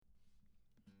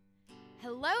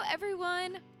Hello,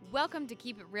 everyone. Welcome to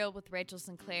Keep It Real with Rachel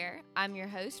Sinclair. I'm your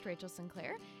host, Rachel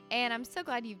Sinclair, and I'm so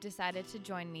glad you've decided to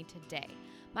join me today.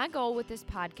 My goal with this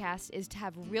podcast is to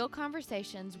have real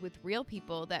conversations with real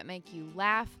people that make you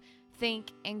laugh,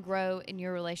 think, and grow in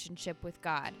your relationship with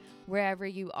God, wherever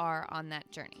you are on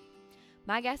that journey.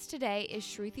 My guest today is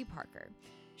Shruti Parker.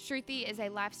 Shruti is a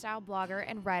lifestyle blogger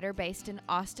and writer based in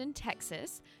Austin,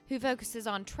 Texas, who focuses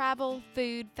on travel,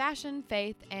 food, fashion,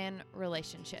 faith, and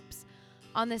relationships.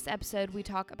 On this episode, we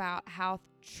talk about how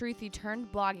Shruti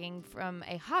turned blogging from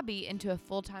a hobby into a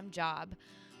full-time job.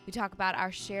 We talk about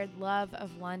our shared love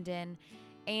of London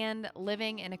and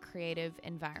living in a creative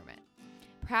environment.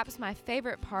 Perhaps my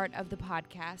favorite part of the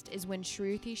podcast is when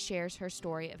Shruti shares her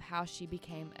story of how she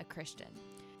became a Christian.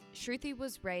 Shruti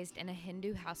was raised in a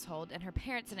Hindu household, and her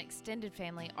parents and extended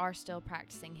family are still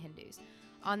practicing Hindus.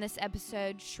 On this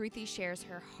episode, Shruti shares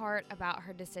her heart about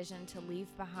her decision to leave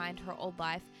behind her old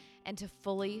life and to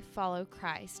fully follow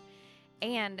Christ,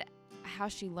 and how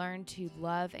she learned to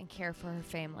love and care for her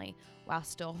family while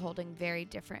still holding very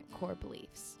different core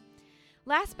beliefs.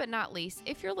 Last but not least,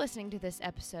 if you're listening to this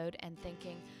episode and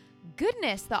thinking,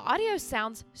 goodness, the audio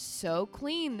sounds so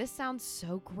clean, this sounds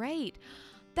so great,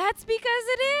 that's because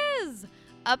it is!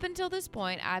 Up until this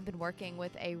point, I've been working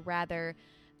with a rather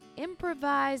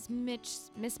improvised,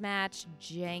 mismatched,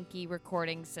 janky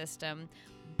recording system.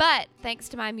 But thanks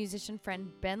to my musician friend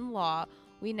Ben Law,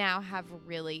 we now have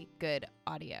really good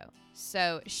audio.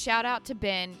 So shout out to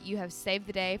Ben. You have saved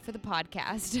the day for the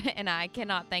podcast, and I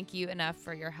cannot thank you enough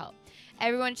for your help.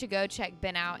 Everyone should go check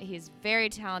Ben out. He's very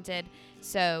talented.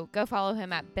 So go follow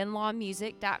him at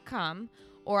benlawmusic.com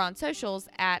or on socials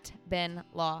at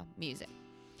benlawmusic.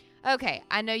 Okay,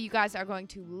 I know you guys are going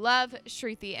to love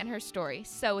Shruti and her story.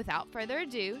 So without further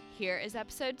ado, here is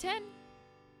episode 10.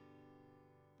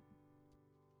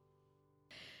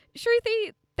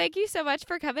 Shruti, thank you so much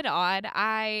for coming on.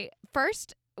 I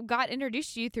first got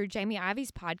introduced to you through Jamie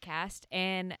Ivy's podcast,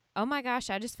 and oh my gosh,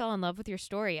 I just fell in love with your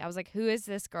story. I was like, who is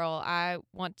this girl? I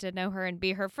want to know her and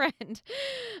be her friend.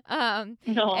 And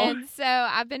so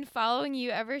I've been following you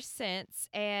ever since.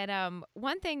 And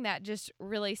one thing that just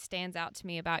really stands out to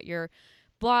me about your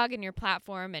blog and your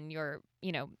platform and your,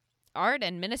 art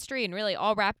and ministry and really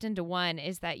all wrapped into one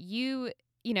is that you,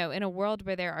 in a world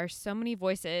where there are so many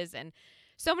voices and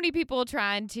so many people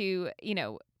trying to,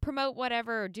 promote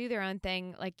whatever or do their own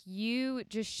thing, like you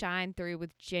just shine through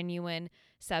with genuine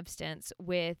substance,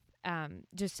 with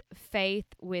just faith,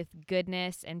 with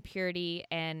goodness and purity.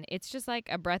 And it's just like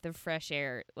a breath of fresh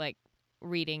air, like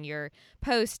reading your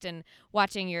post and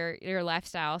watching your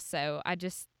lifestyle. So I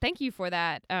just thank you for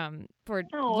that, for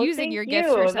using your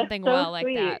gifts for something like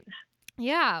that.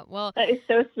 Yeah, well, that is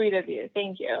so sweet of you.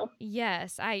 Thank you.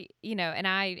 Yes, and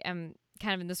I am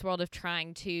kind of in this world of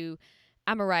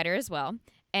I'm a writer as well.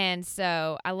 And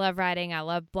so I love writing, I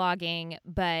love blogging,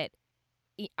 but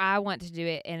I want to do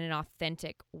it in an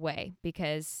authentic way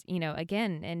because,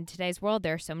 again, in today's world,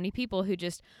 there are so many people who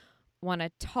just want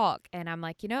to talk. And I'm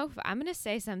like, if I'm going to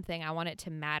say something, I want it to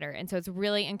matter. And so it's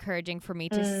really encouraging for me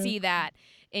to see that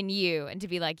in you and to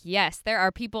be like, yes, there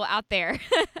are people out there,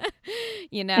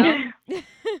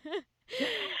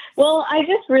 Well, I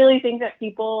just really think that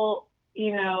people,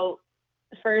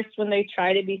 first, when they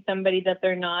try to be somebody that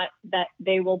they're not, that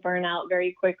they will burn out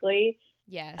very quickly.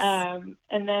 Yes.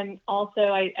 And then also,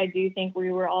 I do think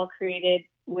we were all created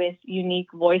with unique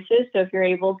voices. So if you're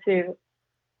able to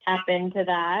tap into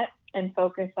that and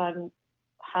focus on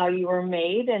how you were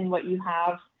made and what you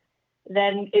have,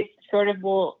 then it sort of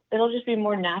it'll just be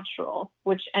more natural,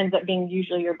 which ends up being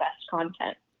usually your best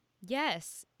content.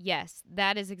 Yes,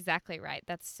 that is exactly right.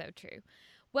 That's so true.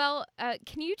 Well,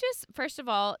 can you just, first of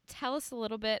all, tell us a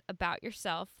little bit about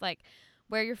yourself, like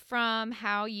where you're from,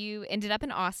 how you ended up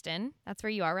in Austin, that's where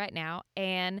you are right now,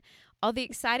 and all the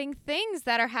exciting things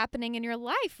that are happening in your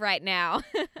life right now?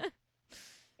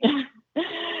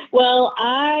 Well,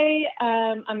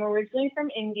 I'm originally from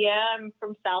India. I'm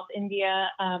from South India,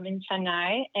 in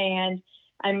Chennai, and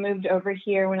I moved over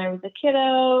here when I was a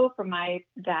kiddo for my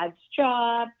dad's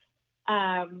job.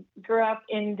 Grew up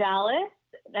in Dallas,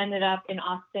 ended up in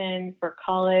Austin for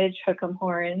college, Hook'em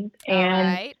Horns.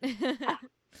 And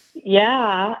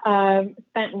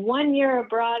spent 1 year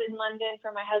abroad in London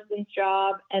for my husband's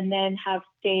job and then have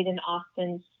stayed in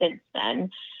Austin since then.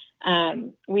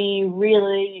 We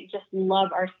really just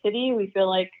love our city. We feel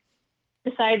like,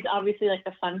 besides obviously like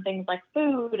the fun things like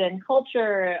food and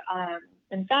culture,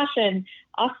 and fashion,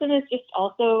 Austin is just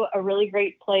also a really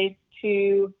great place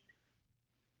to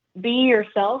be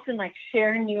yourself and like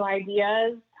share new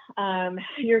ideas.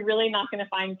 You're really not going to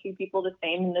find two people the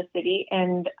same in the city.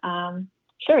 And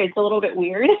Sure, it's a little bit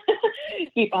weird.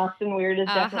 Keep Austin weird is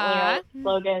definitely Uh-huh. our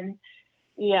slogan.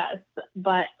 Yes,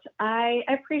 but I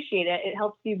appreciate it. It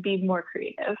helps you be more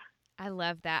creative. I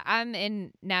love that. I'm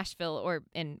in Nashville, or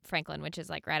in Franklin, which is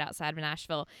like right outside of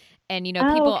Nashville. And,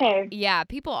 Oh, okay.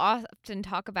 people often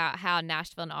talk about how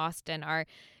Nashville and Austin are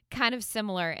kind of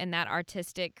similar in that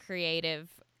artistic,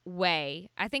 creative way.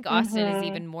 I think Austin is Mhm.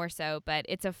 even more so, but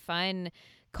it's a fun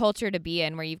culture to be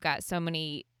in where you've got so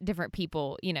many different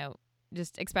people,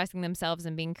 just expressing themselves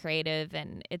and being creative,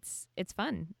 and it's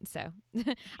fun. So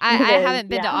It I is, haven't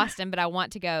been to yeah. Austin, but I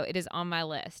want to go. It is on my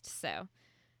list. So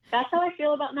That's how I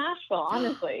feel about Nashville,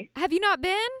 honestly. have you not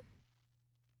been?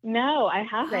 No, I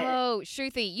haven't. Oh,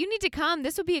 Shruti, you need to come.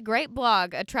 This would be a great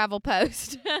blog, a travel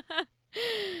post.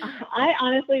 I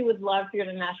honestly would love to go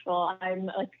to Nashville. I'm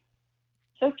like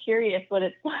so curious what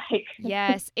it's like.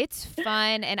 Yes, it's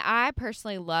fun. And I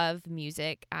personally love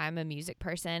music. I'm a music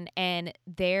person, and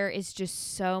there is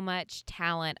just so much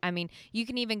talent. I mean, you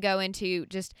can even go into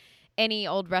just any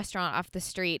old restaurant off the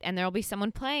street and there'll be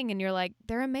someone playing and you're like,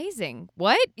 they're amazing.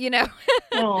 What?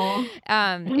 Aw.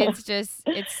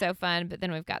 It's so fun. But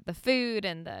then we've got the food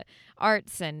and the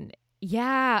arts, and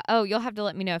yeah. Oh, you'll have to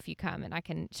let me know if you come and I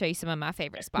can show you some of my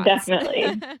favorite spots.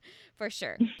 Definitely. For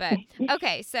sure. But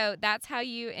okay, so that's how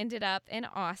you ended up in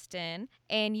Austin,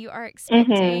 and you are Mhm.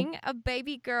 expecting a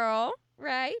baby girl,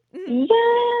 right? Yes.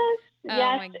 Oh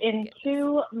Yes, my in goodness.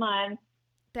 2 months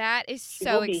That is she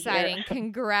so will be here. exciting.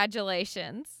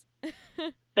 Congratulations.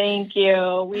 Thank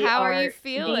you. We How are you are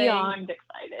feeling? beyond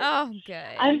excited. Oh,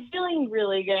 I'm good. feeling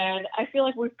really good. I feel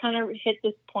like we've kind of hit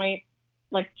this point,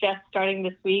 like just starting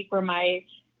this week, where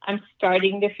I'm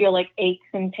starting to feel like aches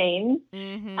and pains.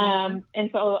 Mm-hmm. And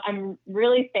so I'm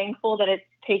really thankful that it's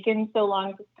taken so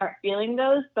long to start feeling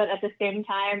those. But at the same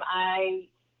time, I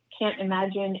can't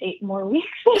imagine 8 more weeks.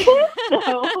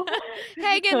 So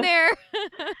Hang in there.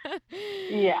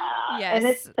 yeah, and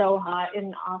it's Yes. so hot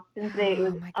in Austin today. It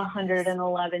was Oh my goodness.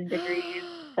 111 degrees.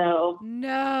 So, you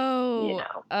No.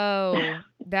 know. Oh,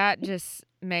 that just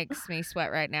makes me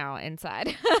sweat right now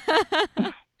inside.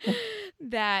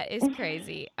 That is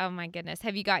crazy. Oh my goodness.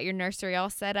 Have you got your nursery all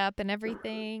set up and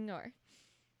everything, or?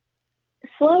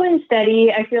 Slow and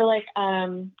steady. I feel like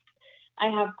I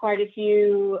have quite a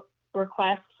few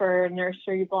requests for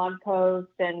nursery blog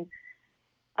posts and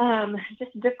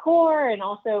just decor and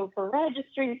also for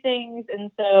registry things. And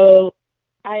so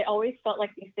I always felt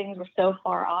like these things were so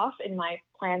far off in my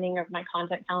planning of my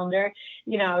content calendar.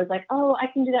 I was like, oh, I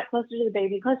can do that closer to the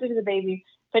baby, closer to the baby.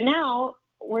 But now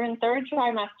we're in third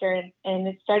trimester and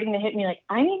it's starting to hit me like,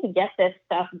 I need to get this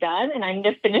stuff done and I need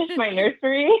to finish my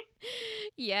nursery.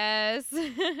 Yes.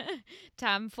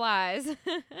 Time flies.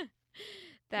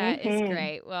 That is Hmm.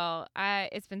 great. Well,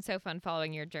 it's been so fun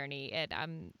following your journey, and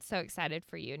I'm so excited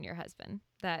for you and your husband.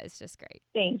 That is just great.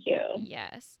 Thank you.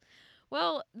 Yes.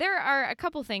 Well, there are a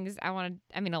couple things a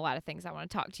lot of things I want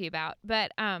to talk to you about.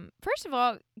 But first of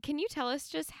all, can you tell us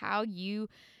just how you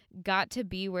got to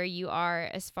be where you are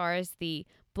as far as the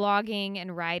blogging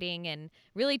and writing and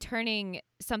really turning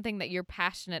something that you're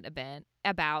passionate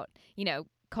about,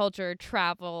 culture,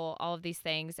 travel, all of these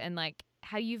things, and like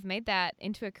how you've made that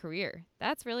into a career?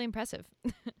 That's really impressive.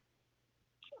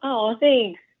 Oh,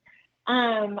 thanks.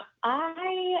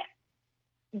 I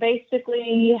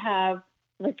basically have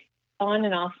like on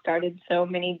and off started so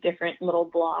many different little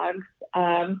blogs,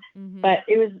 Mm-hmm. but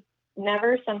it was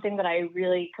never something that I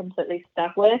really completely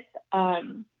stuck with.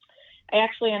 I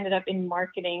actually ended up in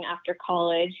marketing after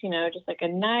college, just like a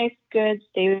nice, good,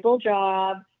 stable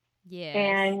job. Yes.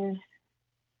 And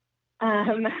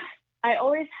um, I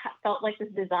always felt like this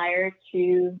desire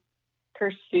to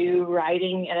pursue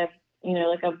writing at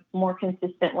like a more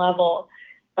consistent level.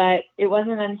 But it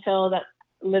wasn't until that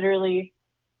literally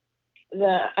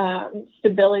the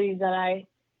stability that I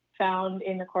found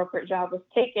in the corporate job was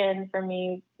taken from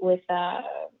me with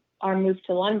our move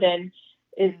to London.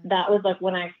 That was like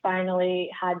when I finally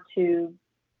had to,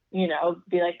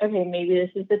 be like, okay, maybe this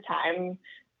is the time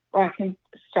where I can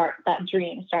start that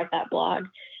dream, start that blog.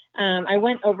 I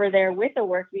went over there with a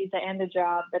work visa and a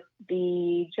job, but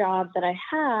the job that I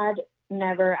had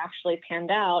never actually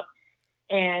panned out.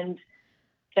 And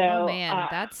Oh so, man,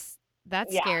 that's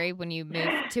yeah. scary when you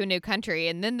move to a new country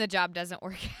and then the job doesn't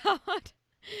work out.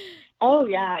 Oh,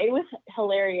 yeah. It was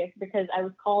hilarious because I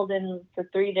was called in for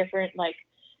 3 different like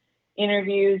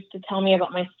interviews to tell me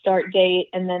about my start date.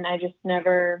 And then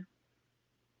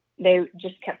they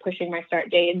just kept pushing my start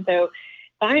date. And so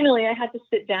finally I had to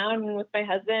sit down with my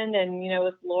husband and,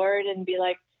 with Lord and be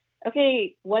like,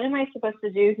 okay, what am I supposed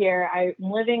to do here? I'm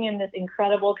living in this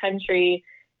incredible country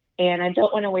and I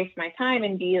don't want to waste my time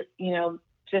and be,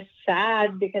 just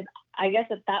sad because I guess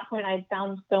at that point I'd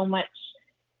found so much,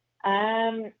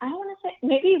 I don't want to say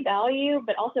maybe value,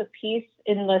 but also peace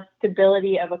in the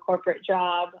stability of a corporate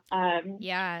job.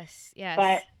 Yes.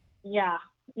 But yeah,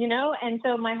 and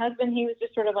so my husband, he was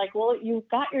just sort of like, well, you've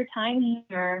got your time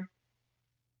here.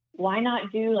 Why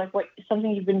not do like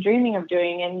something you've been dreaming of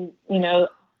doing? And,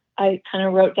 I kind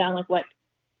of wrote down like what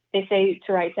they say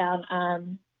to write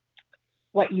down,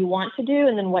 what you want to do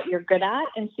and then what you're good at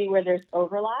and see where there's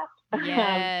overlap.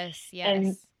 Yes.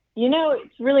 And,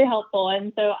 it's really helpful.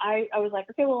 And so I was like,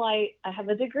 okay, well, I have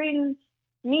a degree in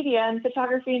media and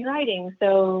photography and writing.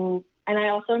 So, and I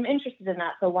also am interested in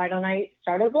that. So why don't I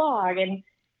start a blog? And,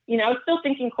 I was still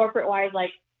thinking corporate wise,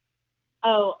 like,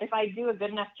 oh, if I do a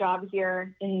good enough job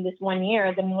here in this 1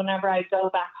 year, then whenever I go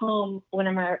back home,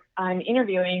 whenever I'm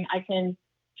interviewing, I can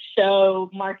show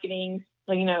marketing,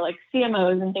 like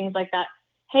CMOs and things like that.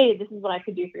 Hey, this is what I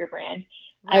could do for your brand.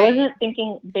 Right. I wasn't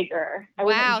thinking bigger. I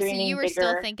wasn't dreaming so you were bigger.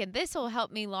 Still thinking this will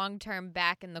help me long-term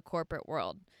back in the corporate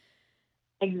world.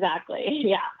 Exactly.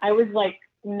 Yeah. I was like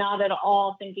not at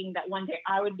all thinking that one day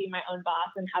I would be my own boss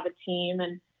and have a team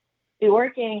and be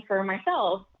working for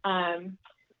myself.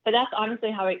 But that's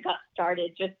honestly how it got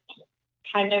started. Just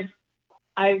kind of,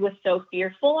 I was so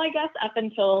fearful, I guess, up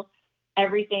until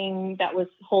everything that was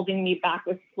holding me back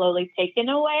was slowly taken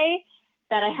away,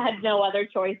 that I had no other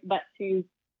choice but to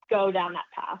go down that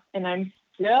path. And I'm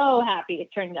so happy it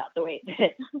turned out the way it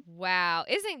did. Wow.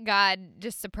 Isn't God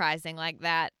just surprising like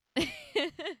that?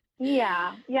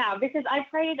 Yeah, because I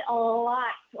prayed a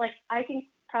lot. Like, I think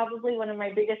probably one of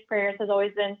my biggest prayers has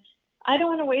always been, I don't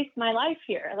want to waste my life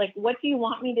here. Like, what do you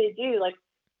want me to do? Like,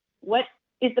 what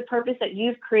is the purpose that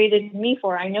you've created me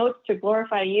for? I know it's to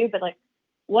glorify you, but like,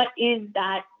 what is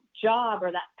that job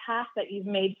or that path that you've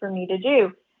made for me to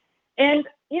do? And,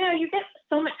 you get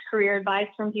so much career advice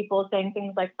from people saying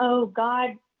things like, oh,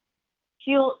 God,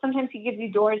 sometimes he gives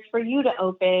you doors for you to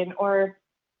open, or,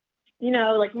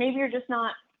 like maybe you're just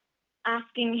not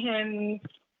asking him,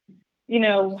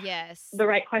 yes, the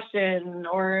right question,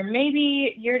 or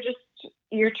maybe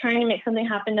you're trying to make something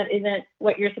happen that isn't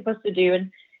what you're supposed to do.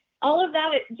 And all of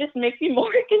that, it just makes me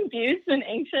more confused and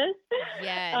anxious.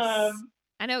 Yes.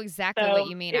 I know exactly what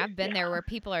you mean. I've been there where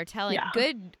people are telling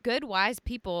good, wise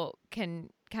people can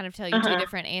kind of tell you two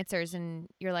different answers, and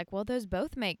you're like, well, those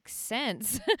both make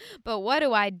sense. But what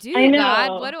do I do,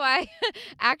 God? What do I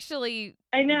actually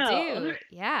do?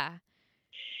 Yeah.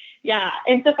 Yeah.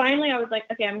 And so finally I was like,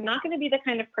 okay, I'm not going to be the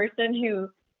kind of person who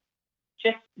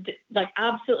just like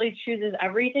absolutely chooses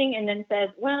everything and then says,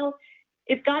 well,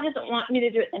 if God doesn't want me to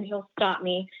do it, then he'll stop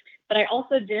me. But I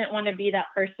also didn't want to be that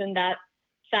person that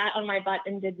sat on my butt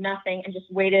and did nothing and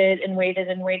just waited and waited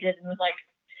and waited and was like,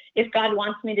 if God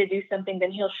wants me to do something,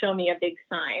 then he'll show me a big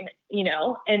sign,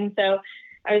 And so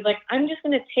I was like, I'm just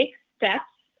going to take steps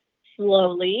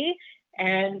slowly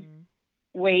and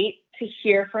wait to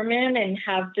hear from him and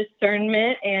have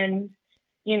discernment and,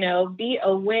 be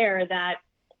aware that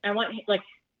I want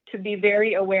to be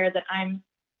very aware that I'm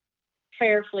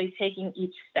prayerfully taking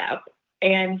each step.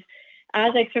 And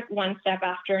as I took one step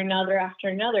after another,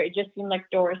 it just seemed like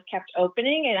doors kept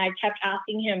opening, and I kept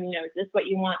asking him, is this what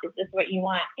you want? Is this what you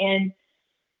want? And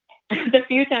the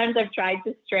few times I've tried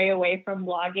to stray away from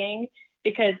blogging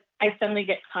because I suddenly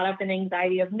get caught up in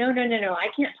anxiety of, no, I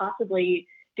can't possibly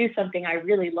do something I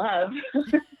really love.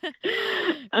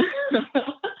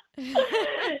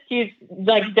 He's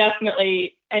like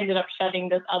definitely ended up shutting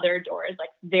those other doors like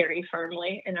very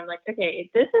firmly. And I'm like, okay,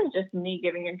 this is just me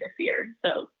giving into fear.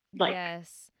 So like,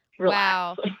 yes.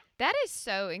 Relax. Wow. That is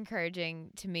so encouraging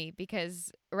to me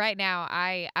because right now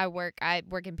I work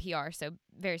in PR, so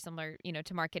very similar,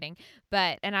 to marketing.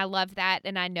 And I love that,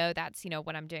 and I know that's,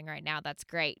 what I'm doing right now. That's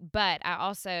great. But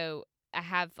I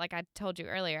have, like I told you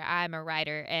earlier, I'm a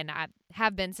writer, and I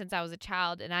have been since I was a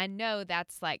child, and I know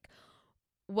that's like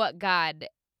what God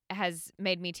has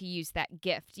made me to use that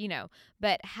gift,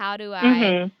 But how do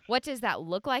what does that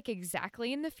look like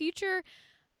exactly in the future?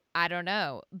 I don't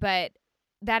know, but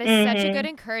that is such a good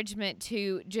encouragement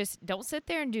to just don't sit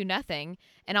there and do nothing.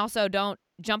 And also don't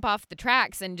jump off the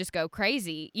tracks and just go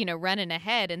crazy, running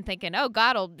ahead and thinking, oh,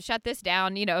 God will shut this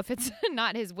down, if it's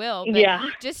not his will. But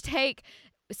just take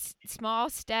small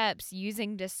steps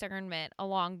using discernment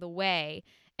along the way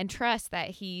and trust that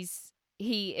he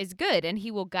is good and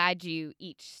he will guide you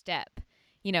each step.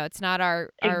 It's not our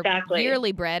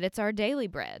yearly bread, it's our daily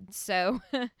bread. So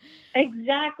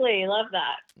exactly. Love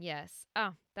that. Yes.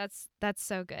 Oh, that's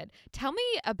so good. Tell me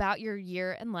about your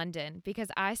year in London, because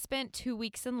I spent 2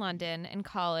 weeks in London in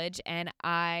college and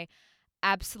I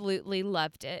absolutely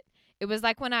loved it. It was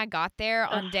like when I got there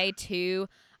on day 2,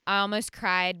 I almost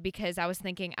cried because I was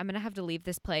thinking I'm going to have to leave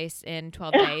this place in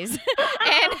 12 days.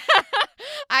 And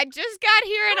I just got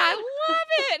here and I love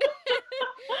it.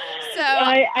 So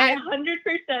I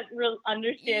 100%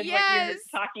 understand what you're yes,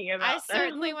 talking I about.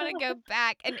 certainly want to go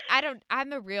back. And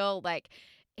I'm a real like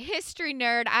history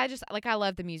nerd. I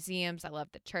love the museums. I love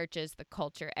the churches, the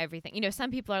culture, everything.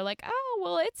 Some people are like, oh,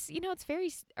 well, it's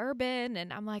very urban.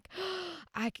 And I'm like,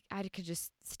 I could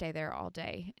just stay there all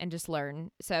day and just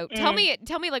learn. So tell me,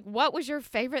 like, what was your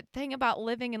favorite thing about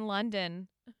living in London?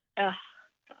 Oh,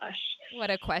 gosh. What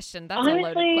a question. That's a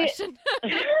loaded question.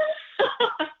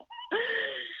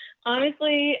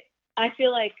 Honestly, I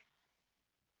feel like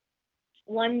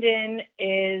London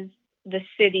is the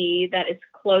city that is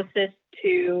closest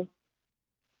to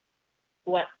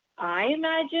what I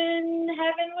imagine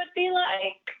heaven would be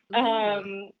like.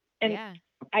 And yeah.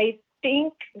 I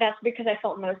think that's because I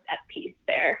felt most at peace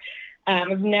there.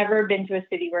 I've never been to a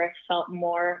city where I felt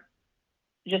more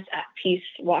just at peace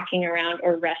walking around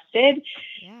or rested.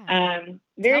 Yeah.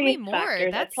 Very Tell me more.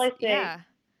 factors. That's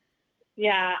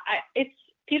yeah. It's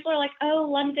people are like, oh,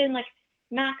 London, like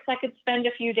max, I could spend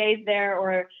a few days there,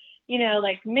 or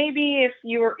like maybe if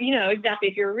you were, exactly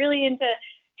if you're really into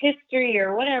history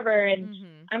or whatever. And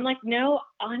I'm like, no,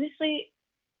 honestly,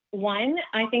 one,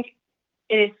 I think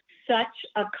it is such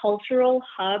a cultural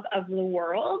hub of the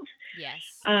world.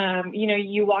 Yes.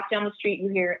 You walk down the street, you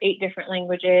hear 8 different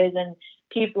languages, and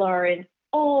people are in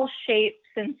all shapes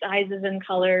and sizes and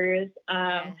colors.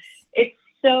 Yes. It's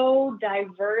so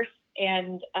diverse,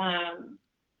 and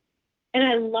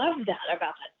I love that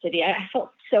about that city. I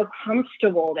felt so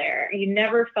comfortable there. You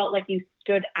never felt like you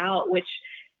stood out, which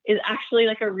is actually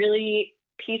like a really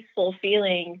peaceful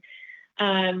feeling.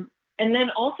 And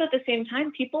then also at the same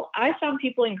time, I found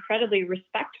people incredibly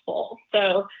respectful.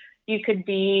 So you could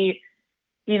be,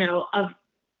 of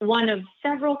one of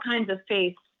several kinds of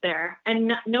faiths there,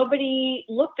 and nobody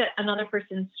looked at another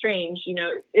person strange.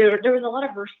 There was a lot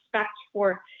of respect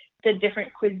for the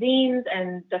different cuisines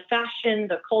and the fashion,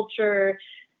 the culture.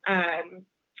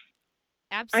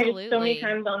 Absolutely. So many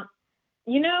times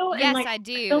yes, and like I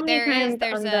do. So many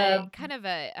There's a kind of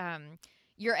a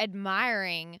you're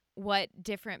admiring what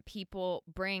different people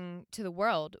bring to the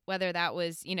world, whether that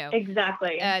was,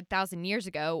 exactly 1,000 years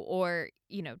ago or,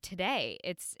 today.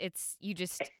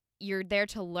 You're there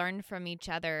to learn from each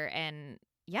other, and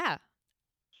yeah.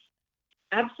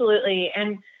 Absolutely.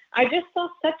 And I just saw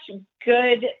such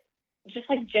good, just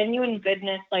like genuine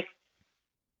goodness. Like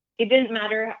it didn't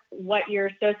matter what your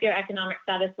socioeconomic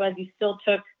status was, you still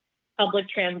took public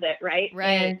transit, right?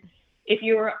 Right. And if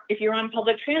you were on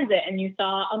public transit and you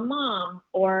saw a mom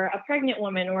or a pregnant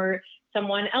woman or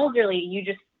someone elderly, you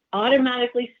just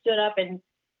automatically stood up and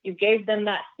you gave them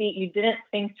that seat. You didn't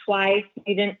think twice.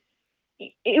 It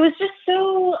was just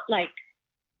so like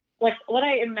what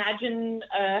I imagine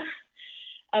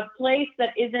a place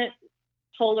that isn't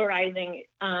polarizing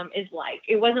is like.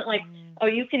 It wasn't like, oh,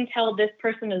 you can tell this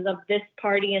person is of this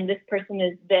party and this person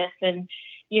is this. And,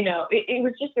 it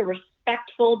was just a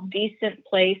respectful, decent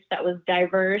place that was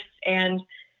diverse and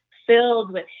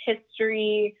filled with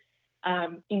history,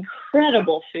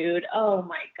 incredible food. Oh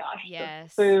my gosh.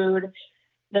 Yes. The food,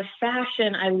 the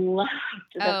fashion. I loved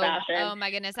the fashion. Oh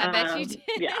my goodness. I bet you did.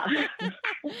 Yeah.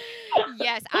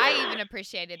 Yes. I even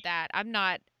appreciated that.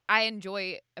 I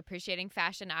enjoy appreciating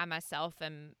fashion. I myself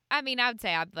I would say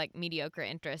I have like mediocre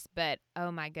interest, but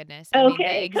oh my goodness.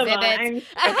 Okay, the exhibits.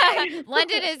 come on. Okay.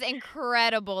 London is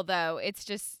incredible though. It's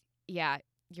just, yeah,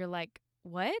 you're like,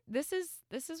 what? This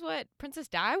is what Princess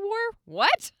Di wore?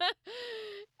 What?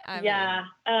 It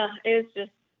was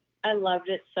just, I loved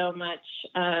it so much.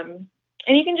 And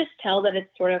you can just tell that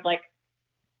it's sort of like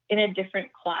in a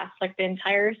different class. Like the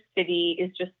entire city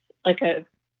is just like a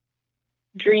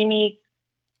dreamy,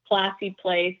 classy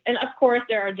place. And of course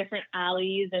there are different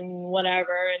alleys and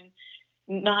whatever, and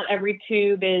not every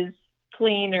tube is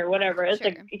clean or whatever. It's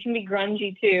like it can be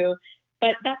grungy too,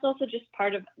 but that's also just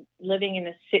part of living in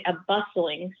a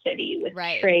bustling city with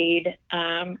trade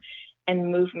and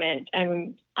movement.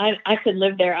 And I could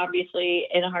live there obviously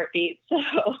in a heartbeat. So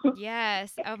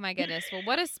yes. Oh my goodness. Well,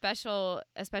 what a special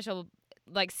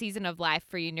like season of life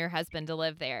for you and your husband to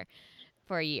live there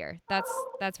for a year.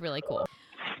 That's really cool.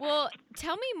 Well,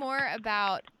 tell me more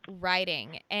about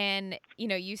writing. And,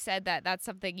 you said that that's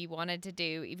something you wanted to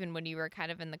do even when you were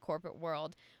kind of in the corporate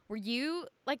world. Were you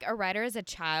like a writer as a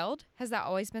child? Has that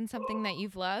always been something that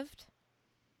you've loved?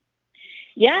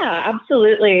 Yeah,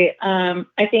 absolutely.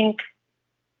 I think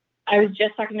I was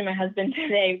just talking to my husband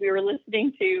today. We were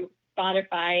listening to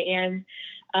Spotify and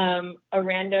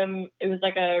it was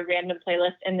like a random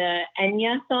playlist, and the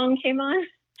Enya song came on.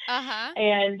 Uh-huh.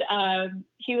 And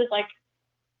he was like,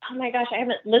 oh my gosh, I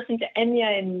haven't listened to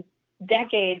Enya in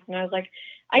decades. And I was like,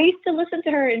 I used to listen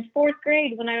to her in fourth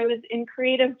grade when I was in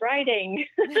creative writing.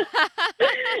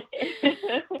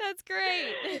 That's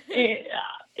great.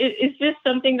 It's just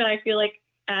something that I feel like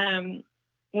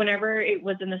whenever it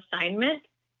was an assignment,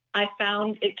 I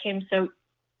found it came so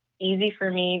easy for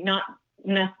me, not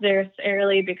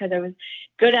necessarily because I was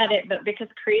good at it, but because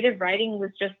creative writing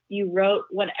was just, you wrote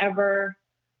whatever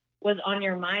was on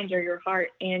your mind or your heart,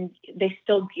 and they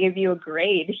still give you a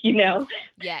grade, you know?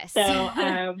 Yes. So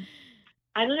I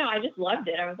don't know, I just loved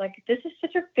it. I was like, this is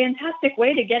such a fantastic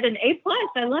way to get an A+.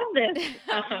 I love this.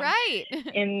 Right.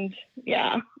 And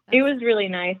yeah, it was really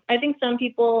nice. I think some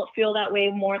people feel that way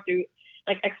more through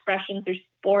like expression through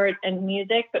sport and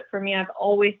music, but for me, I've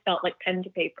always felt like pen to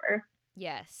paper.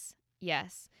 Yes.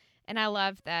 Yes. And I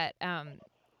love that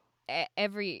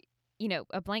every,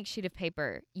 a blank sheet of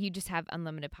paper, you just have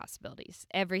unlimited possibilities.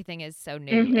 Everything is so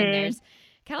new. Mm-hmm. And there's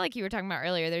kind of like you were talking about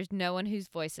earlier, there's no one whose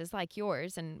voice is like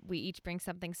yours. And we each bring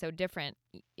something so different,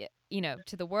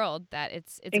 to the world, that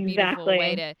it's a beautiful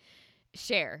way to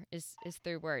share is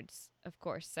through words, of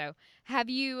course. So have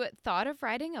you thought of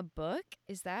writing a book?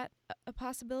 Is that a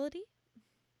possibility?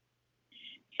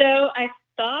 So I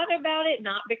thought about it,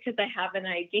 not because I have an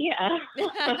idea.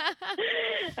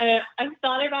 I've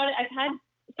thought about it. I've had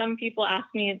some people ask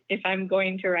me if I'm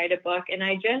going to write a book, and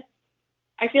I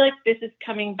feel like this is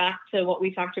coming back to what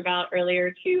we talked about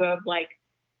earlier too, of like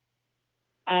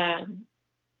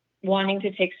wanting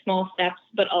to take small steps,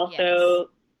 but also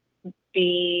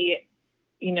be,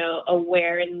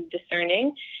 aware and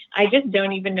discerning. I just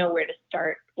don't even know where to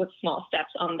start with small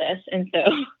steps on this. And so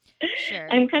Sure.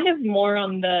 I'm kind of more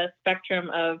on the spectrum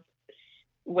of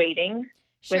waiting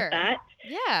with that.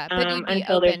 Yeah, but you'd be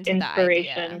until open there's to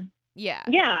inspiration. the idea. Yeah.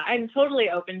 Yeah, I'm totally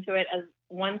open to it. As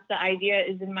once the idea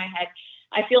is in my head,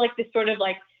 I feel like this sort of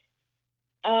like,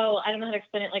 I don't know how to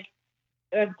explain it, like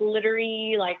a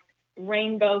glittery, like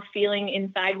rainbow feeling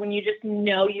inside when you just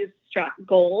know you've struck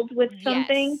gold with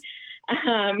something.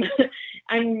 Yes.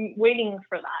 I'm waiting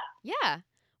for that. Yeah.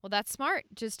 Well, that's smart,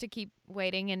 just to keep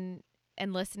waiting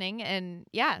and listening and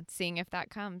seeing if that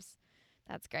comes.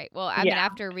 That's great. Well, I mean,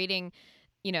 after reading,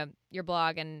 your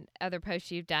blog and other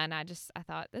posts you've done, I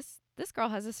thought this girl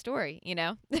has a story,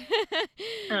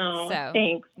 Oh, so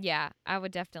thanks. Yeah, I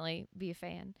would definitely be a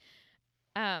fan.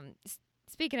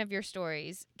 Speaking of your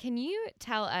stories, can you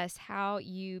tell us how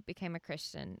you became a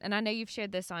Christian? And I know you've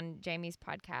shared this on Jamie's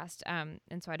podcast,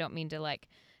 and so I don't mean to like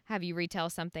have you retell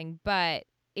something, but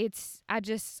I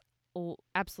just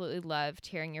absolutely loved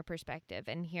hearing your perspective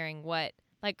and hearing what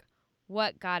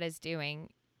God is doing.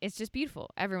 It's just beautiful.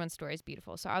 Everyone's story is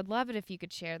beautiful. So I would love it if you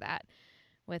could share that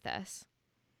with us.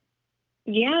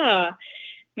 Yeah,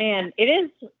 man, it is.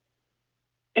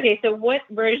 Okay, so what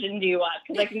version do you want?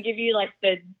 Because I can give you like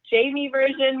the Jamie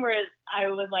version where I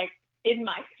was like in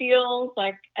my feels.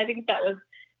 Like I think that was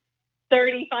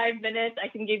 35 minutes. I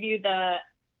can give you the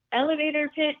elevator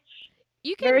pitch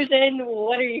version.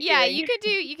 What are you? Yeah, feeling?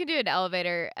 you could do an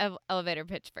elevator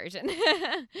pitch version.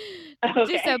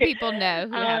 Okay. Just so people know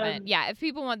who haven't. Yeah, if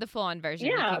people want the full on version,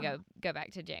 you can go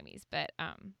back to Jamie's. But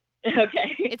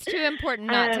okay, it's too important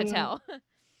not to tell.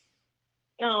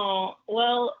 Oh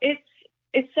well, it's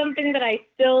something that I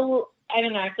don't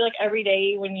know, I feel like every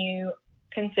day when you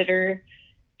consider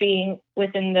being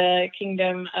within the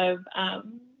kingdom of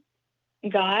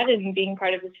God and being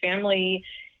part of his family,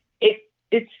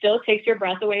 it still takes your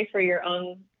breath away for your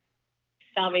own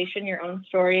salvation, your own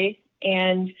story.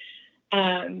 And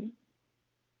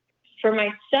for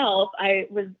myself, I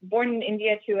was born in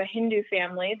India to a Hindu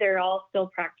family. They're all still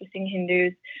practicing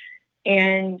Hindus.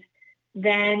 And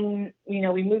then,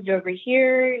 we moved over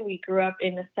here. We grew up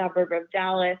in a suburb of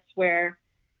Dallas where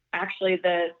actually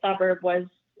the suburb was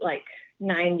like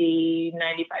 95%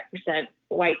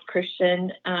 white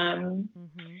Christian. And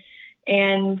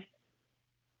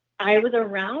I was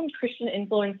around Christian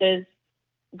influences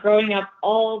growing up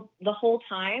the whole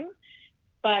time.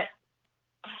 But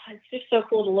it's just so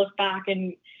cool to look back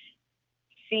and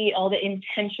see all the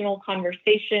intentional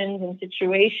conversations and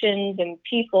situations and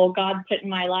people God put in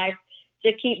my life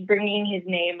to keep bringing his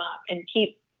name up and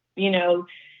keep,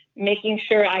 making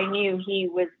sure I knew he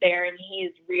was there and he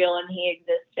is real and he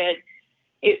existed.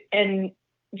 And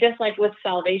just like with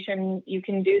salvation, you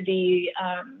can do the,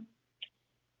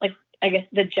 I guess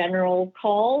the general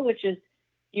call, which is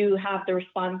you have the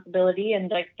responsibility and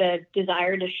like the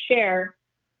desire to share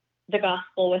the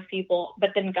gospel with people, but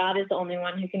then God is the only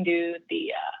one who can do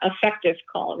the effective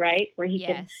call, right? Where he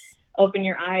can open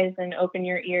your eyes and open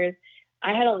your ears.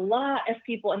 I had a lot of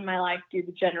people in my life do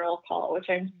the general call, which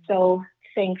I'm so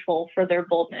thankful for their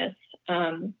boldness.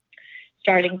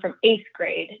 Starting from 8th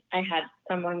grade, I had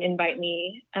someone invite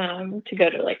me to go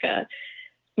to like a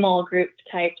small group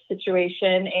type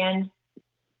situation, and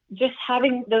just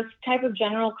having those type of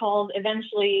general calls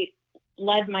eventually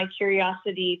led my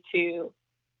curiosity to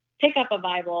pick up a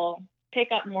Bible, pick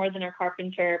up More Than a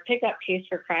Carpenter, pick up Case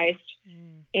for Christ.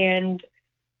 And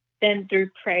then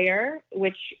through prayer,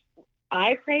 which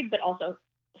I prayed, but also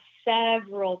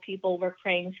several people were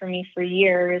praying for me for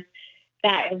years,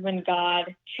 that is when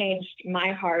God changed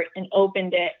my heart and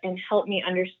opened it and helped me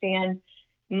understand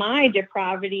my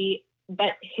depravity,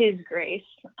 but his grace.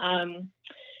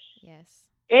 Yes.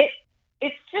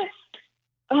 It's just,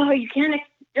 you can't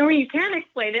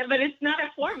explain it, but it's not a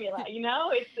formula,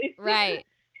 it's right.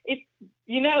 It's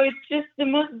just the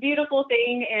most beautiful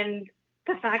thing. And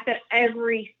the fact that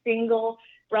every single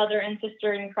brother and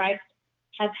sister in Christ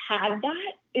has had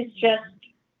that is just,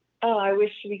 I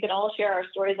wish we could all share our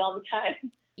stories all the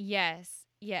time. Yes.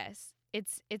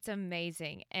 It's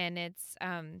amazing. And it's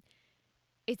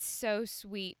so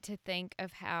sweet to think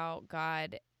of how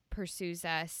God pursues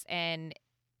us. And,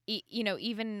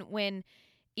 even when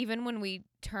we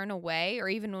turn away, or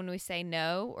even when we say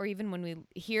no, or even when we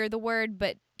hear the word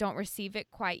but don't receive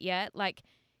it quite yet, like,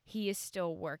 he is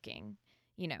still working,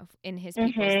 in his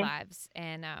people's lives.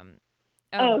 And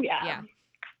yeah,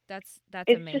 that's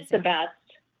it's amazing. Just the best.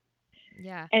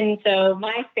 Yeah. And so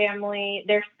my family,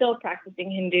 they're still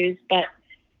practicing Hindus, but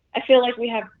I feel like we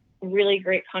have really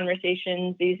great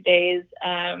conversations these days.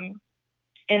 And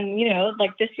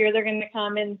like this year they're going to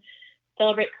come and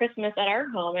celebrate Christmas at our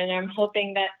home, and I'm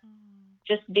hoping that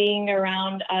just being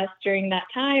around us during that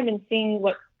time and seeing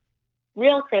what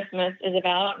real Christmas is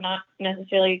about, not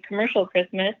necessarily commercial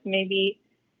Christmas, maybe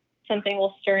something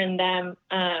will stir in them.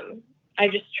 I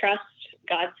just trust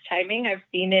God's timing. I've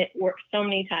seen it work so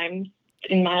many times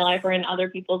in my life or in other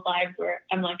people's lives where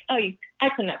I'm like, I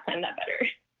couldn't have planned that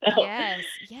better. So,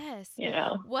 yes.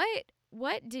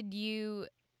 What did you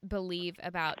believe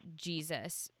about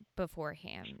Jesus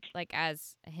beforehand, like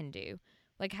as a Hindu?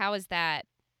 Like, how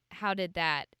did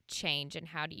that change, and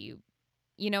how do you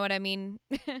know what I mean?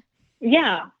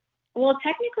 Yeah. Well,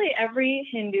 technically every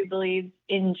Hindu believes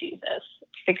in Jesus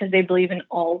because they believe in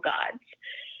all gods.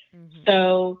 Mm-hmm.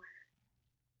 So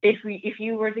if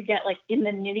you were to get like in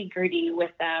the nitty-gritty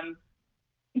with them,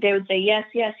 they would say, yes,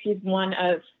 he's one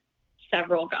of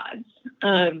several gods.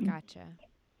 Gotcha.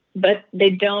 But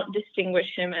they don't distinguish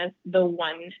him as the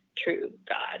one true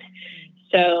God.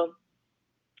 So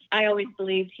I always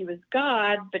believed he was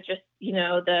God, but just,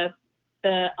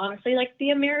 the honestly, like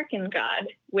the American God,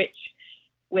 which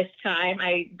with time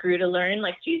I grew to learn,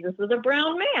 like, Jesus was a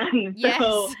brown man. Yes.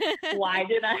 So why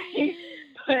did I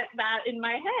put that in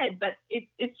my head? But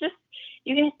it's just,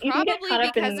 you can get caught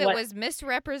up because in it was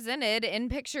misrepresented in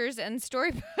pictures and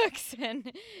storybooks, and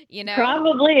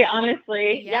probably,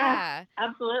 honestly. Yeah,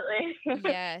 absolutely.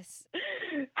 Yes.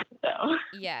 So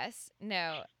yes,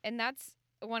 no, and that's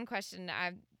one question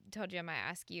I've told you I might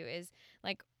ask you is,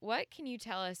 like, what can you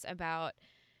tell us about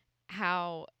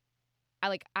how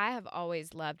I have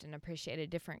always loved and appreciated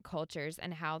different cultures,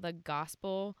 and how the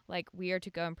gospel, like, we are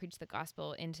to go and preach the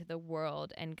gospel into the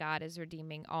world, and God is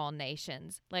redeeming all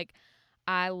nations. Like,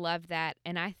 I love that.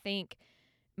 And I think,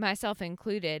 myself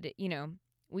included,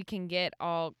 we can get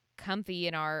all comfy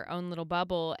in our own little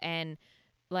bubble, and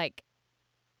like,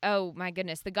 oh my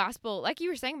goodness, the gospel, like you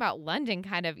were saying about London,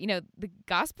 kind of, the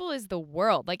gospel is the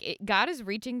world. Like, God is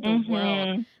reaching the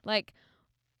world. Like,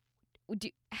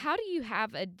 how do you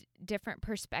have a different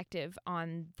perspective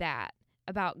on that,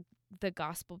 about the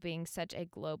gospel being such a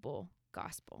global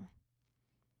gospel?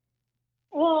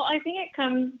 Well, I think it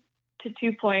comes to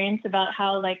 2 points about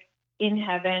how, like, in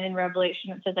heaven in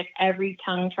Revelation, it says, like, every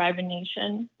tongue, tribe, and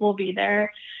nation will be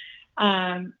there.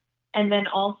 And then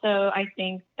also, I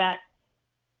think that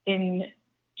in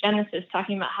Genesis,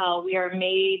 talking about how we are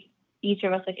made, each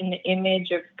of us, like, in the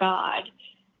image of God.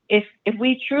 If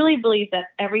we truly believe that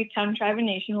every tongue, tribe, and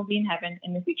nation will be in heaven,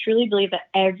 and if we truly believe that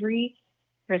every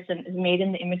person is made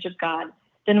in the image of God,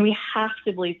 then we have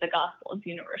to believe the gospel is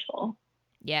universal.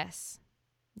 Yes,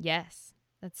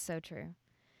 that's so true.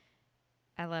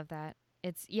 I love that.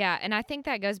 And I think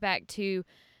that goes back to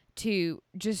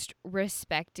just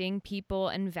respecting people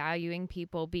and valuing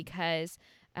people, because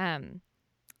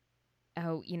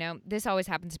this always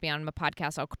happens to me on my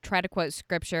podcast. I'll try to quote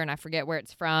scripture and I forget where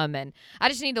it's from, and I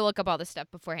just need to look up all this stuff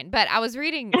beforehand. But I was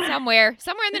reading somewhere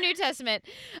in the New Testament,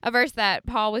 a verse that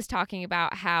Paul was talking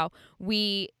about how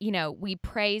we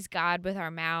praise God with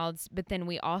our mouths, but then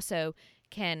we also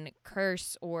can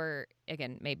curse, or,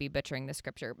 again, maybe butchering the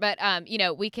scripture, but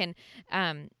we can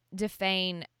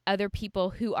defame other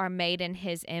people who are made in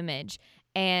his image.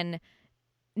 And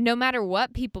no matter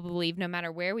what people believe, no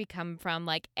matter where we come from,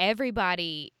 like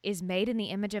everybody is made in the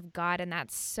image of God, and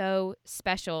that's so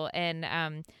special. And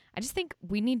I just think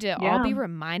we need to all be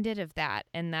reminded of that,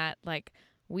 and that like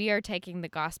we are taking the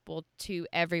gospel to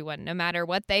everyone, no matter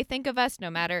what they think of us, no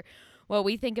matter what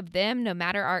we think of them, no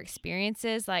matter our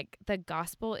experiences. Like the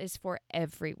gospel is for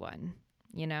everyone,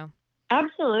 you know?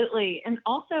 Absolutely. And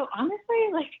also, honestly,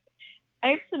 like I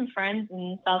have some friends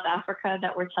in South Africa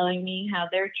that were telling me how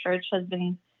their church has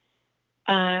been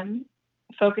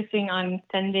focusing on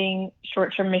sending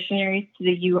short-term missionaries to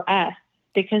the U.S.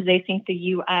 because they think the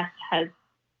U.S. has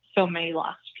so many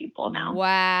lost people now.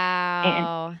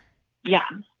 Wow. And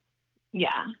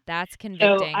yeah. That's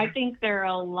convicting. So I think there are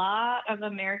a lot of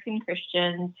American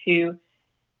Christians who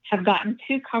have gotten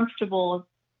too comfortable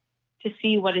to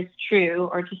see what is true,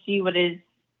 or to see what is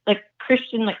like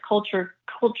Christian, like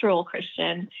cultural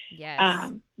Christian.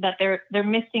 Yes. That they're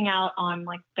missing out on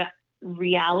like the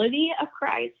reality of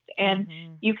Christ, and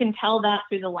you can tell that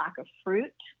through the lack of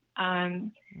fruit.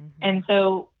 And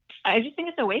so I just think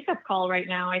it's a wake up call right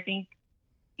now. I think,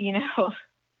 you know,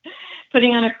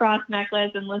 putting on a cross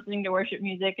necklace and listening to worship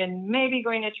music and maybe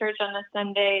going to church on a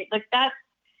Sunday, like that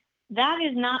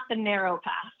is not the narrow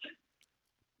path.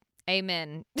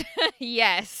 Amen.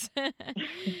 Yes.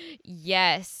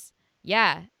 Yes.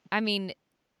 Yeah. I mean,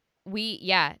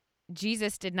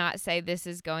 Jesus did not say this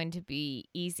is going to be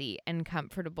easy and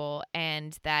comfortable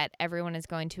and that everyone is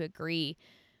going to agree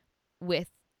with.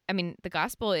 I mean, the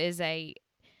gospel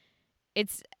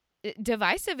it's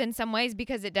divisive in some ways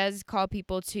because it does call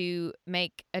people to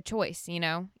make a choice, you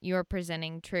know? You're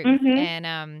presenting truth.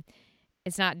 And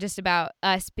it's not just about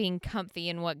us being comfy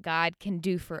in what God can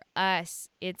do for us.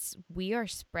 It's we are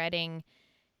spreading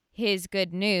his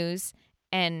good news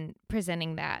and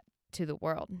presenting that to the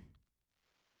world.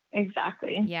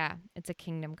 Exactly. Yeah, it's a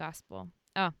kingdom gospel.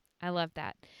 Oh, I love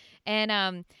that.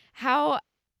 And how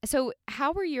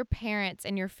were your parents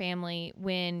and your family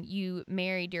when you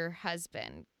married your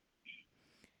husband?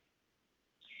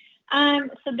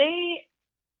 So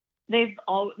they've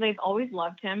always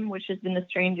loved him, which has been the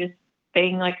strangest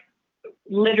thing. Like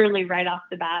literally right off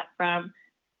the bat, from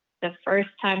the first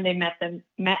time they met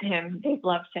him, they've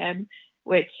loved him,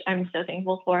 which I'm so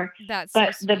thankful for. That's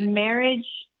but so the sweet. marriage,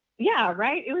 yeah,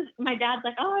 right. It was my dad's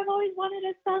like, oh, I've always wanted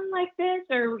a son like this,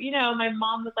 or you know, my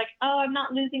mom was like, oh, I'm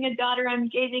not losing a daughter, I'm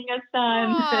gaining a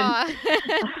son.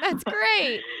 That's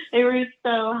great. They were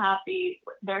so happy.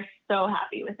 They're so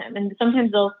happy with him, and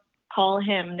sometimes they'll call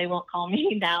him. They won't call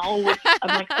me now, which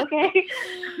I'm like, okay.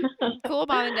 Cool,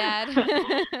 mom and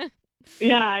dad.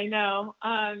 Yeah, I know.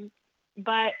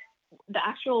 But the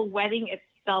actual wedding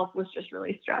itself was just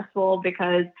really stressful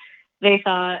because they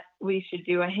thought we should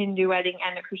do a Hindu wedding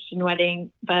and a Christian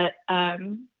wedding. But I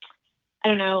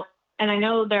don't know. And I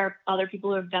know there are other people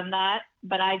who have done that,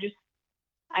 but I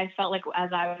felt like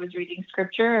as I was reading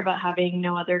scripture about having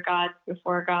no other gods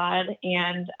before God,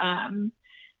 and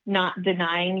not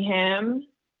denying him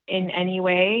in any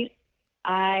way,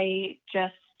 I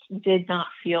just did not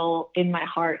feel in my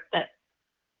heart that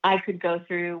I could go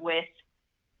through with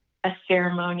a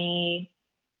ceremony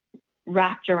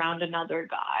wrapped around another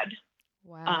God.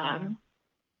 Wow.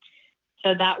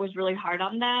 So that was really hard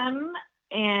on them.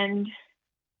 And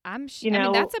I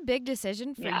mean, that's a big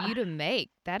decision for you to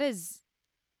make. That is,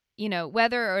 you know,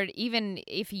 whether or even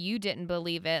if you didn't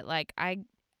believe it, like I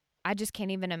just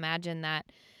can't even imagine that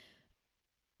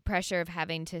pressure of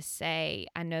having to say,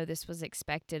 I know this was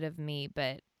expected of me,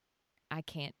 but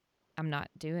I'm not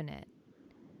doing it.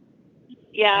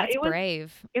 Yeah, That's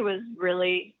brave. It was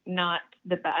really not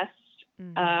the best.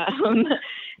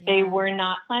 They were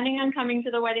not planning on coming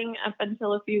to the wedding up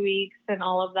until a few weeks and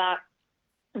all of that.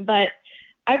 But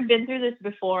I've been through this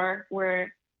before,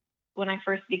 where when I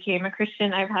first became a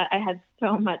Christian, I had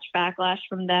so much backlash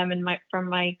from them and from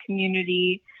my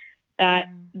community that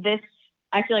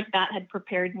I feel like that had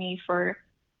prepared me for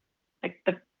like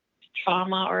the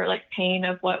trauma or like pain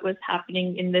of what was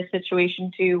happening in this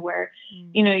situation too, where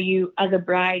you know, you as a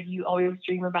bride, you always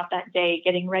dream about that day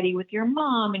getting ready with your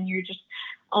mom, and you're just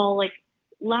all like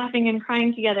laughing and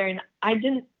crying together. And I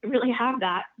didn't really have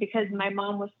that because my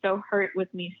mom was so hurt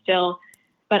with me still.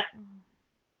 But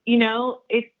you know,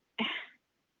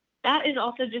 that is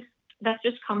also that's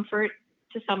just comfort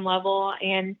to some level.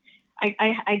 And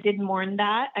I did mourn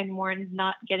that. I mourned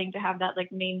not getting to have that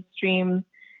like mainstream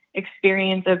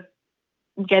experience of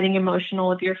getting emotional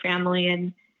with your family,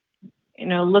 and you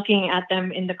know, looking at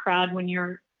them in the crowd when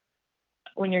you're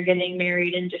getting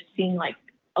married, and just seeing like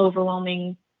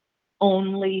overwhelming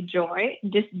only joy.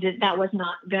 That was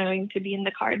not going to be in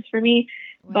the cards for me.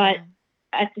 Wow.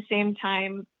 But at the same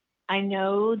time, I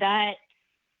know that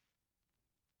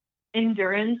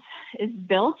endurance is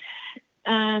built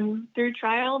through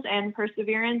trials and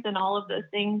perseverance and all of those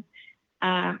things.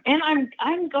 And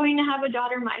I'm going to have a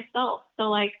daughter myself. So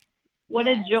like, what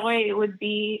a joy it would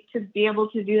be to be able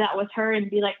to do that with her and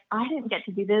be like, I didn't get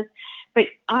to do this, but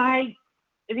I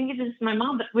think it's just my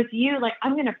mom, but with you, like,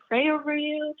 I'm going to pray over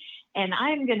you and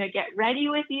I'm going to get ready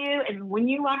with you. And when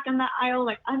you walk down that aisle,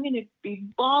 like, I'm going to be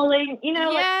bawling,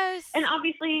 like, and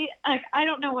obviously, like, I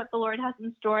don't know what the Lord has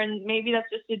in store, and maybe that's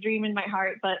just a dream in my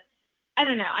heart, but I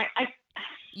don't know.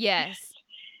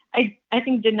 I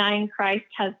think denying Christ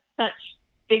has such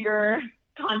bigger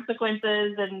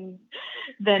consequences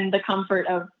than the comfort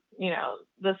of,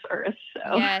 this earth.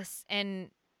 So. Yes. And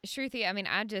Shruti, I mean,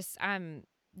 I'm just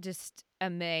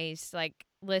amazed, like,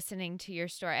 listening to your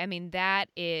story. I mean, that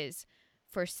is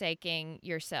forsaking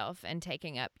yourself and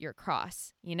taking up your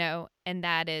cross, and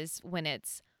that is when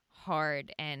it's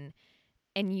hard, and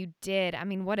you did. I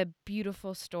mean, what a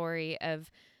beautiful story of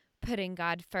putting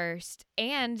God first.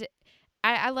 And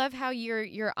I love how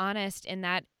you're honest in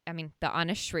that. I mean, the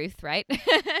honest truth, right?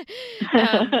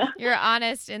 You're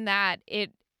honest in that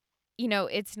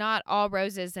it's not all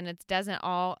roses, and it doesn't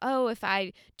all, if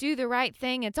I do the right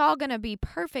thing, it's all going to be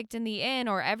perfect in the end,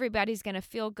 or everybody's going to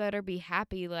feel good or be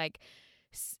happy. Like,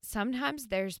 sometimes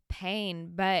there's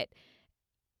pain, but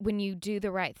when you do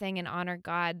the right thing and honor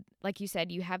God, like you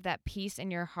said, you have that peace in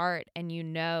your heart, and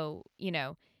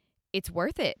it's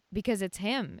worth it because it's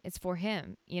Him. It's for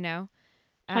Him, 100%.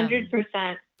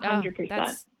 100%.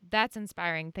 That's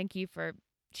inspiring. Thank you for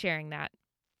sharing that.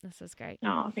 This is great.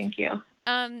 Oh, thank you.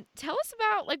 Tell us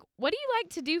about, like, what do you like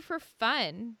to do for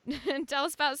fun? Tell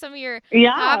us about some of your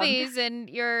hobbies and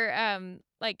your,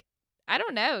 like, I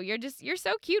don't know. You're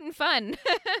so cute and fun.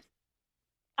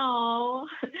 Oh,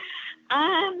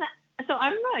 so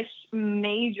I'm a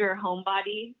major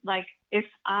homebody. Like, if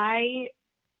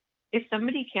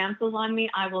somebody cancels on me,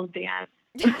 I will dance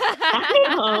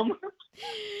at home.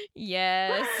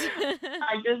 Yes.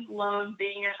 I just love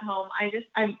being at home. I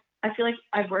feel like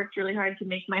I've worked really hard to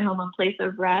make my home a place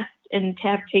of rest and to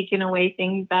have taken away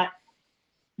things that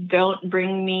don't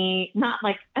bring me, not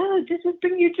like, does this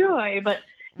bring you joy? But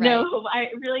no, I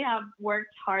really have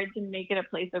worked hard to make it a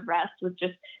place of rest with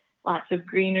just lots of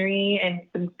greenery and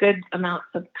some good amounts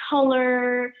of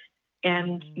color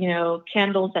and,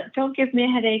 candles that don't give me a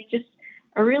headache, just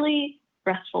a really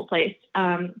restful place.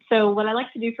 So what I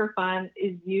like to do for fun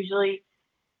is usually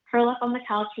curl up on the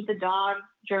couch with the dog,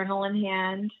 journal in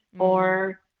hand,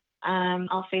 or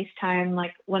I'll FaceTime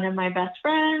like one of my best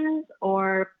friends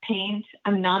or paint.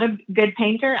 I'm not a good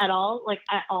painter at all, like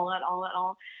at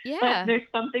all. Yeah. But there's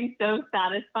something so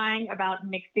satisfying about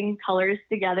mixing colors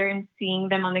together and seeing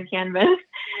them on the canvas.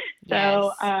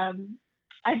 So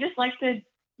I just like to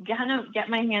kind of get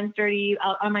my hands dirty.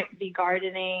 I might be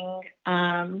gardening.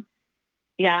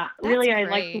 Really, I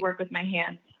like to work with my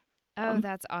hands. Oh,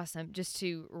 that's awesome. Just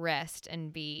to rest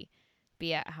and be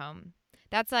at home.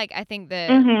 That's like, I think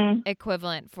the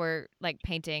equivalent for like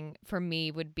painting for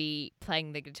me would be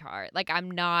playing the guitar. Like,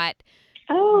 I'm not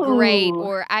great,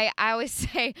 or I always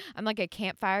say I'm like a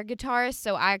campfire guitarist,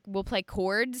 so I will play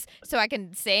chords so I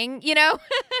can sing,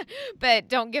 but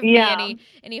don't give me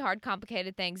any hard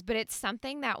complicated things. But it's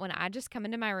something that when I just come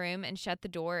into my room and shut the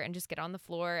door and just get on the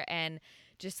floor and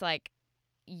just like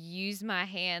use my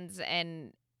hands,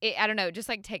 and I don't know, it just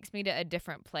like takes me to a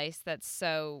different place that's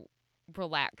so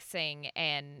relaxing.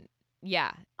 And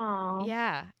I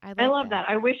love that.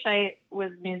 I wish I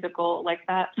was musical like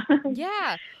that.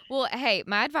 Yeah. Well, hey,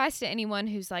 my advice to anyone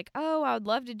who's like, I would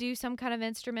love to do some kind of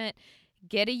instrument,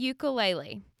 get a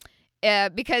ukulele.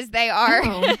 Because they are,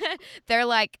 they're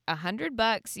like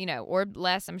 $100, or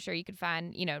less. I'm sure you could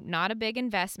find, not a big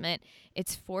investment.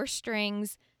 It's 4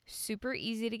 strings, super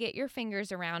easy to get your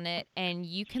fingers around it, and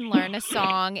you can learn a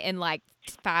song in like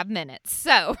 5 minutes.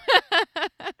 So,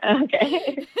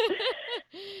 okay.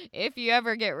 If you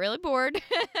ever get really bored,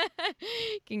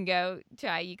 you can go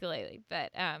try ukulele.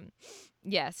 But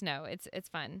yes, no, it's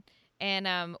fun.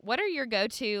 And what are your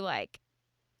go-to, like,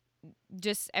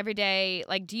 just everyday,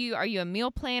 like, are you a meal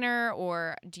planner,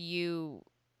 or do you,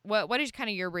 what is kind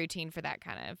of your routine for that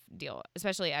kind of deal,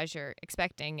 especially as you're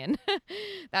expecting and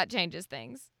that changes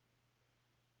things?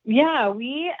 Yeah,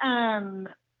 we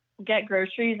get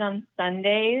groceries on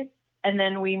Sundays, and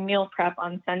then we meal prep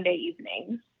on Sunday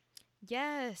evenings.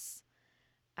 Yes.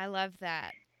 I love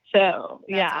that. So,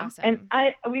 That's awesome.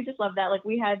 And we just love that. Like,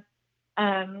 we had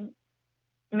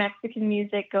Mexican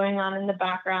music going on in the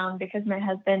background because my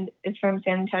husband is from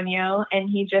San Antonio, and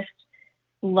he just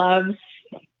loves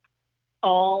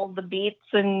all the beats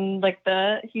and like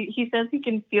he says he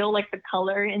can feel like the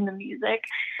color in the music.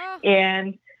 Oh.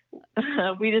 And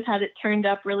we just had it turned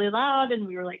up really loud, and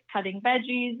we were like cutting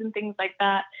veggies and things like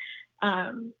that.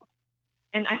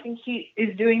 And I think he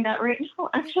is doing that right now,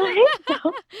 actually.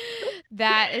 So.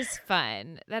 That is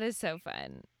fun. That is so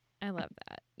fun. I love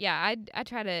that. Yeah, I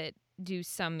try to do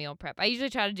some meal prep. I usually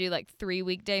try to do like 3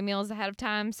 weekday meals ahead of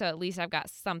time, so at least I've got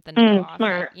something to go off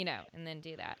smart. at, and then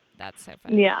do that. That's so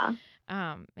fun. Yeah.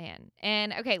 Man.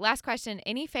 And okay, last question.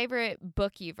 Any favorite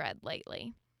book you've read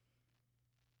lately?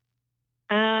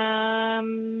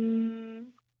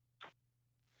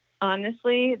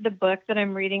 Honestly, the book that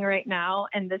I'm reading right now,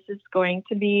 and this is going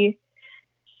to be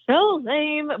so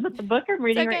lame, but the book I'm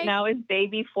reading right now is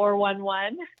Baby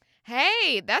 411.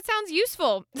 Hey, that sounds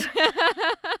useful.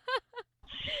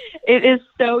 It is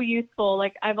so useful.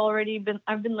 Like I've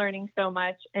been learning so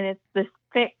much, and it's this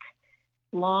thick,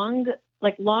 long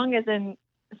as in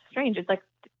strange. It's like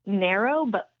narrow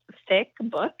but thick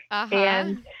book.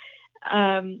 And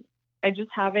I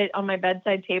just have it on my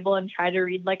bedside table and try to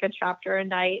read like a chapter a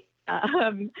night.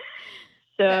 And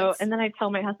then I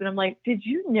tell my husband, I'm like, did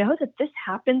you know that this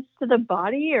happens to the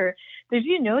body? Or did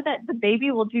you know that the baby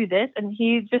will do this? And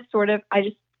he just I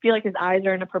just feel like his eyes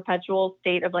are in a perpetual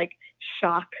state of like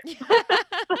shock.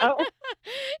 So,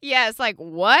 yes, like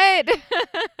what?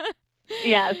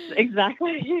 Yes,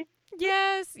 exactly.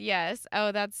 Yes.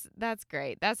 Oh, that's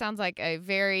great. That sounds like a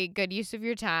very good use of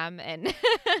your time and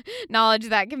knowledge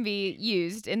that can be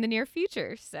used in the near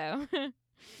future. So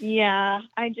yeah,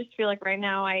 I just feel like right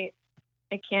now I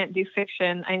can't do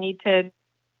fiction. I need to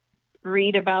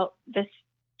read about this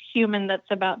human that's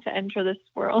about to enter this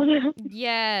world.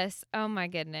 Yes. Oh my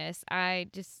goodness. I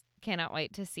just cannot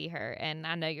wait to see her, and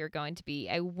I know you're going to be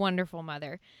a wonderful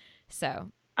mother.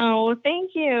 So. Oh,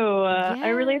 thank you. Yes. I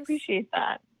really appreciate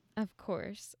that. Of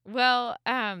course. Well,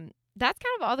 that's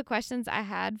kind of all the questions I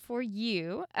had for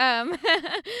you.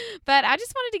 But I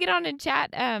just wanted to get on and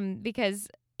chat because,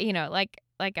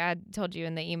 like I told you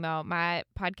in the email, my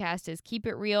podcast is Keep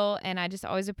It Real, and I just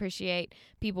always appreciate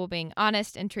people being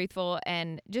honest and truthful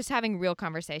and just having real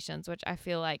conversations, which I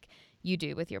feel like you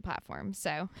do with your platform.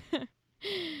 So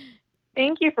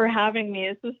thank you for having me.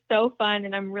 This was so fun,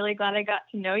 and I'm really glad I got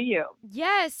to know you.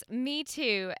 Yes, me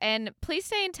too. And please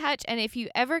stay in touch. And if you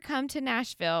ever come to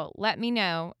Nashville, let me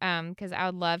know because I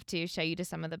would love to show you to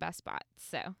some of the best spots.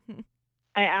 So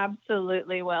I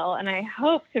absolutely will, and I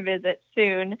hope to visit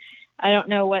soon. I don't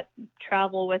know what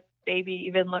travel with baby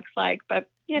even looks like, but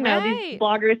these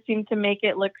bloggers seem to make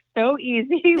it look so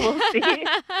easy. We'll see.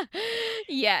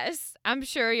 Yes, I'm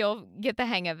sure you'll get the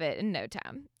hang of it in no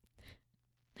time.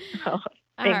 Oh,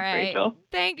 thanks, all right. Rachel.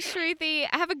 Thanks, Shruti.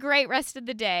 Have a great rest of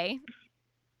the day.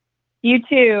 You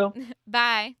too.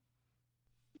 Bye.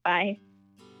 Bye.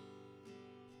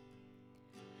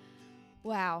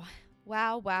 Wow.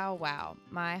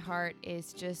 My heart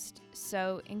is just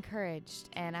so encouraged,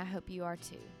 and I hope you are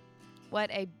too. What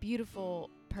a beautiful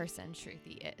person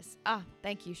Shruti is.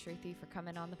 Thank you, Shruti, for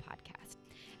coming on the podcast.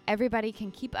 Everybody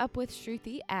can keep up with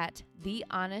Shruti at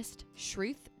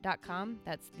thehonestshruth.com.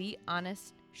 That's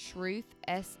thehonestshruth,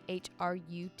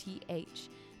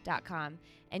 SHRUTH.com.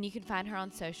 And you can find her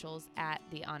on socials at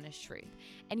The Honest Shruth.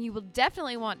 And you will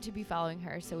definitely want to be following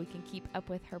her so we can keep up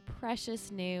with her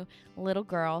precious new little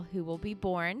girl who will be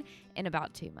born in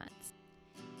about 2 months.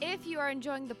 If you are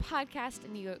enjoying the podcast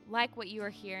and you like what you are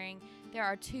hearing, there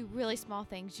are 2 really small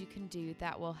things you can do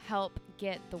that will help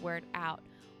get the word out.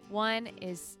 One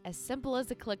is as simple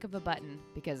as a click of a button,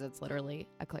 because it's literally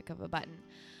a click of a button.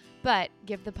 But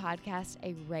give the podcast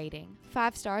a rating.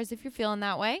 5 stars if you're feeling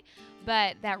that way,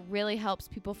 but that really helps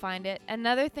people find it.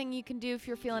 Another thing you can do if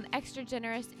you're feeling extra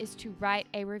generous is to write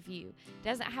a review. It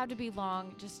doesn't have to be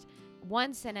long, just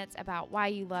 1 sentence about why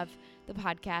you love the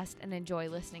podcast and enjoy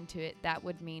listening to it. That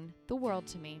would mean the world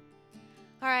to me.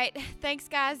 All right, thanks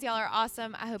guys. Y'all are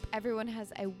awesome. I hope everyone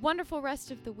has a wonderful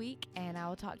rest of the week, and I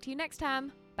will talk to you next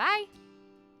time. Bye.